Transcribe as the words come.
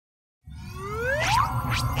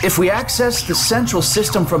If we access the central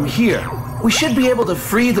system from here, we should be able to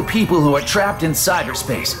free the people who are trapped in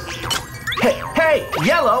cyberspace. Hey,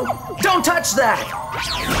 Yellow! Don't touch that!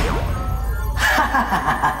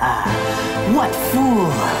 What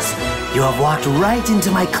fools! You have walked right into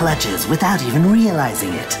my clutches without even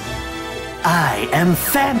realizing it. I am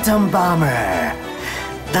Phantom Bomber,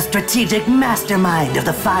 the strategic mastermind of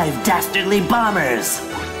the Five Dastardly Bombers.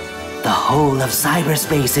 The whole of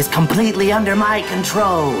cyberspace is completely under my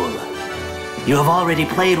control. You have already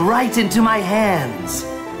played right into my hands.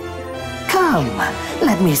 Come,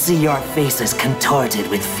 let me see your faces contorted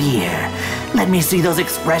with fear. Let me see those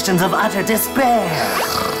expressions of utter despair.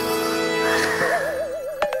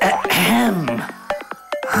 Ahem.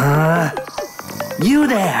 Huh? You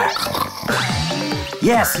there!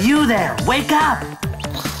 Yes, you there! Wake up!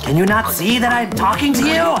 Can you not see that I'm talking to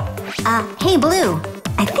you? Hey Blue.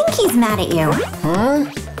 I think he's mad at you. Huh?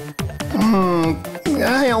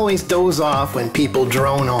 I always doze off when people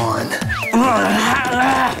drone on.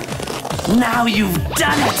 Now you've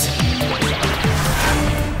done it!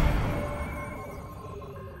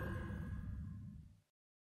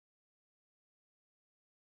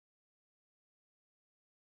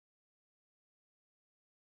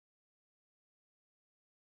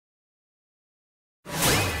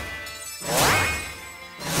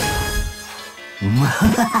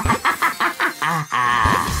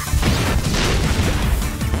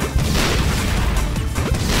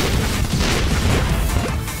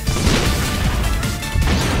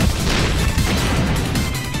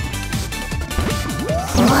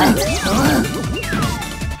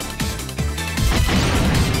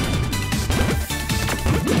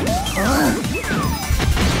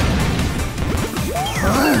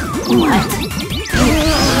 What?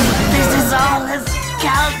 This is all as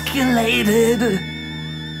calculated.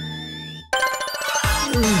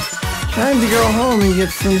 Time to go home and get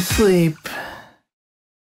some sleep.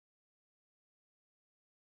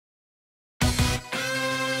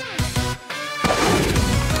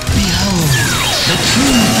 Behold, the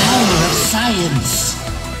true power of science.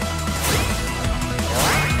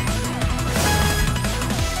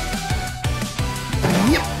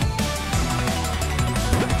 Yep.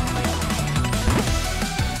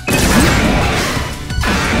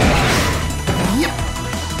 Yep.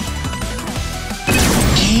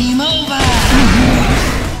 Game over.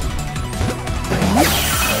 Yep.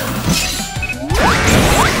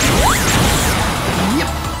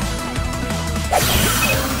 Yep.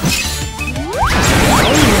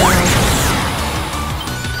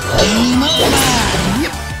 Game over.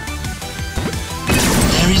 Yep.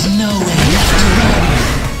 There is nowhere left to run.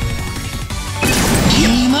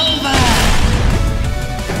 Game over.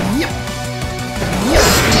 Yep. Yep.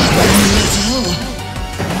 Stubborn little.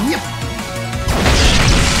 Yep.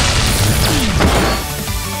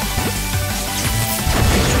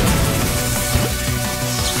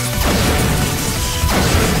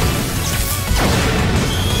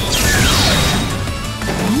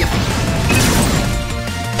 Yep.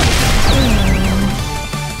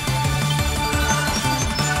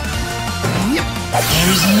 Yep. There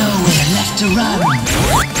is nowhere left to run.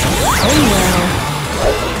 Oh well.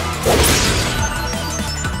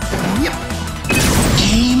 Yep.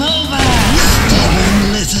 Game over. Stubborn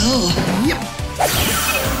little. Yep.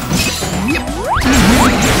 Yep.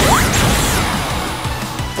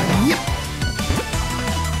 Yep.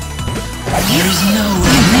 There is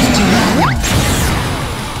nowhere left to run.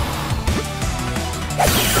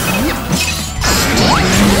 Yep. Stubborn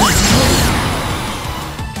little.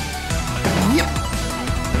 Yep.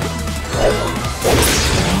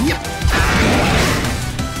 Yep. Yep.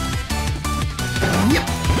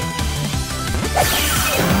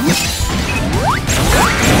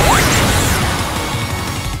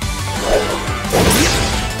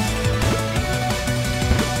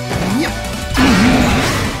 Yep. Yep.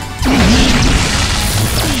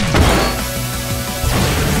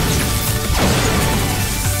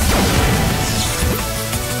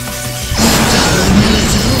 Stubborn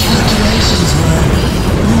little calculations were.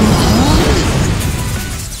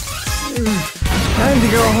 Time to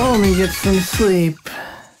go home and get some sleep.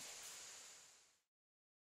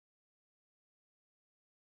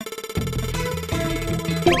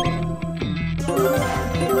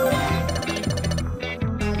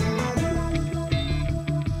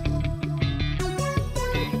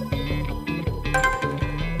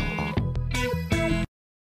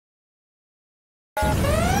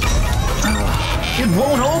 It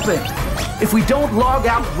won't open! If we don't log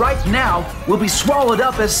out right now, we'll be swallowed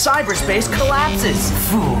up as cyberspace collapses!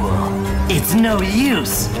 Fool. It's no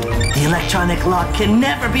use. The electronic lock can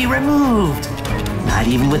never be removed. Not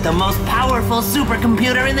even with the most powerful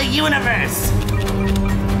supercomputer in the universe.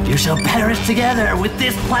 You shall perish together with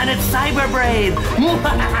this planet's cyberbrave.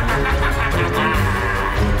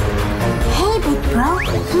 Hey, big bro.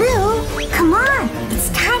 Blue, come on. It's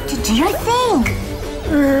time to do your thing.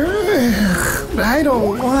 I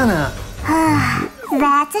don't wanna.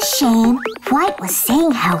 That's a shame. White was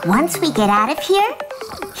saying how once we get out of here,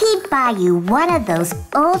 he'd buy you one of those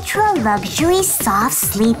ultra-luxury soft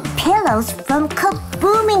sleep pillows from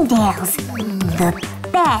Kaboomingdale's. The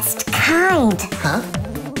best kind. Huh?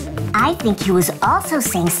 I think he was also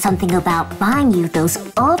saying something about buying you those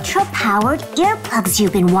ultra-powered earplugs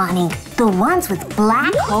you've been wanting. The ones with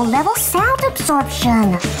black hole-level sound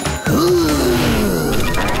absorption.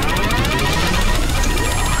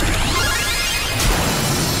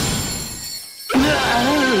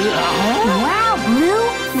 Wow, Blue!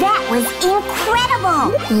 That was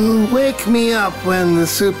incredible! Wake me up when the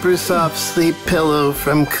super soft sleep pillow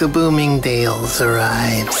from Kaboomingdale's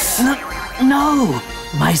arrives. No!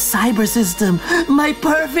 My cyber system, my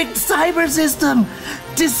perfect cyber system,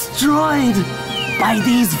 destroyed by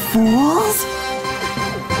these fools?